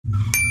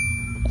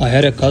I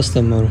had a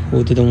customer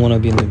who didn't want to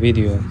be in the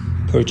video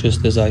purchase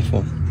this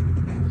iPhone.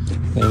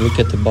 When you look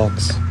at the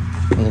box,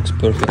 it looks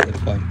perfectly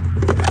fine.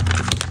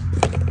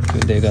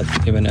 They got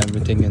even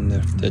everything in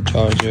there, the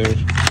charger,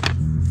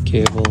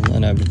 cable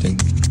and everything.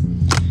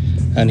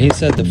 And he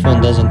said the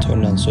phone doesn't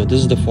turn on, so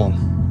this is the phone.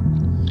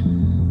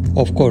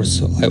 Of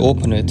course, I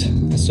open it.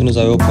 As soon as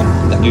I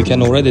open, like you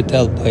can already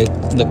tell by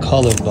the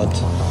color, but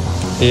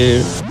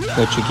here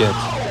what you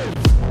get.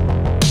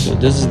 So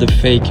this is the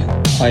fake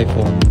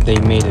iPhone. They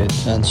made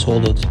it and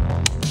sold it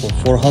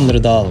for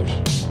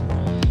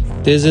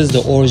 $400. This is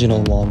the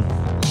original one,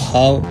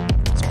 how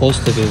it's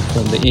supposed to be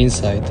from the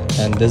inside,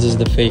 and this is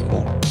the fake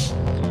one.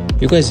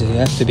 You guys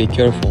have to be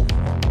careful,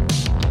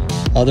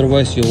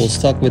 otherwise you will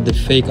stuck with the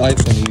fake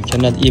iPhone. You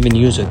cannot even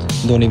use it,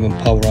 don't even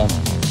power on.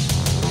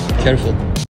 Careful.